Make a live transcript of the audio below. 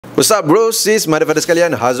What's up bro, sis, motherfucker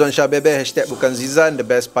sekalian. Hazwanshah bebe, hashtag bukan Zizan, the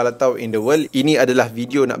best palatau in the world. Ini adalah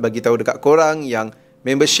video nak bagi tahu dekat korang yang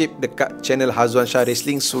membership dekat channel Hazwanshah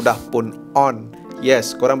Wrestling sudah pun on.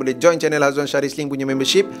 Yes, korang boleh join channel Hazwanshah Wrestling punya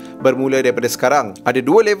membership bermula daripada sekarang. Ada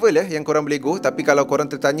dua level yang korang boleh go. Tapi kalau korang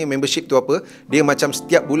tertanya membership tu apa, dia macam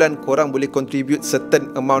setiap bulan korang boleh contribute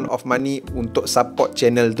certain amount of money untuk support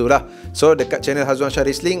channel tu lah. So dekat channel Hazwanshah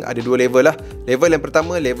Wrestling ada dua level lah. Level yang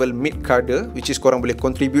pertama, level mid-carder, which is korang boleh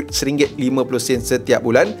contribute RM1.50 setiap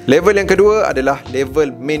bulan. Level yang kedua adalah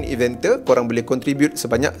level main eventer, korang boleh contribute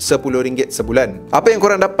sebanyak RM10 sebulan. Apa yang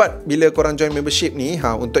korang dapat bila korang join membership ni,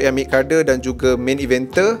 untuk yang mid-carder dan juga main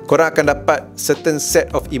eventer, korang akan dapat certain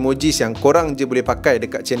set of emojis yang korang je boleh pakai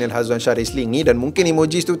dekat channel Hazwanshah Wrestling ni, dan mungkin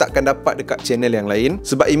emojis tu takkan dapat dekat channel yang lain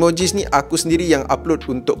sebab emojis ni aku sendiri yang upload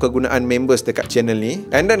untuk kegunaan members dekat channel ni.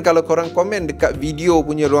 And then kalau korang komen dekat video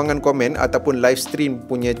punya ruangan komen ataupun live stream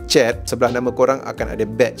punya chat, sebelah nama korang akan ada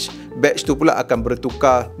badge. Badge tu pula akan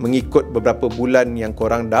bertukar mengikut beberapa bulan yang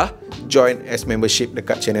korang dah join as membership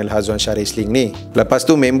dekat channel Hazwanshah Wrestling ni. Lepas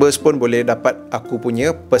tu members pun boleh dapat aku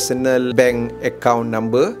punya personal bank account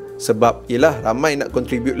number. Sebab yelah ramai nak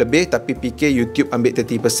contribute lebih tapi fikir YouTube ambil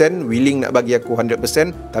 30%, willing nak bagi aku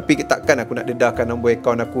 100%, tapi takkan aku nak dedahkan nombor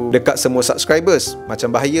account aku dekat semua subscribers.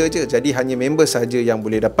 Macam bahaya je. Jadi hanya member saja yang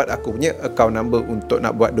boleh dapat aku punya account number untuk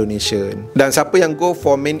nak buat donation. Dan siapa yang go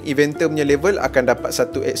for main eventer punya level akan dapat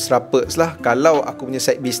satu extra perks lah. Kalau aku punya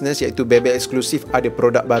side business iaitu bebek eksklusif ada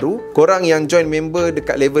produk baru, korang yang join member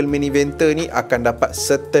dekat level main eventer ni akan dapat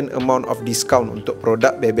certain amount of discount untuk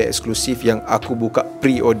produk bebek eksklusif yang aku buka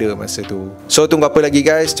pre-order masa tu. So tunggu apa lagi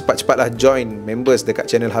guys, cepat-cepatlah join members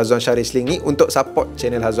dekat channel Hazwanshah Wrestling ni untuk support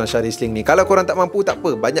channel Hazwanshah Wrestling ni. Kalau korang tak mampu tak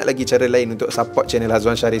apa, banyak lagi cara lain untuk support channel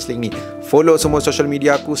Hazwanshah Wrestling ni. Follow semua social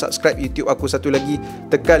media aku, subscribe YouTube aku satu lagi,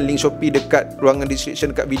 tekan link Shopee dekat ruangan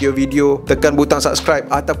description kat video-video, tekan butang subscribe,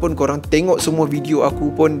 ataupun korang tengok semua video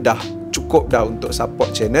aku pun dah cukup dah untuk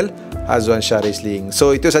support channel Hazwanshah Wrestling.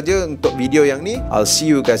 So itu saja untuk video yang ni. I'll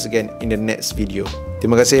see you guys again in the next video.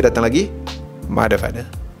 Terima kasih, datang lagi.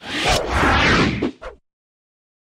 Motherfucker.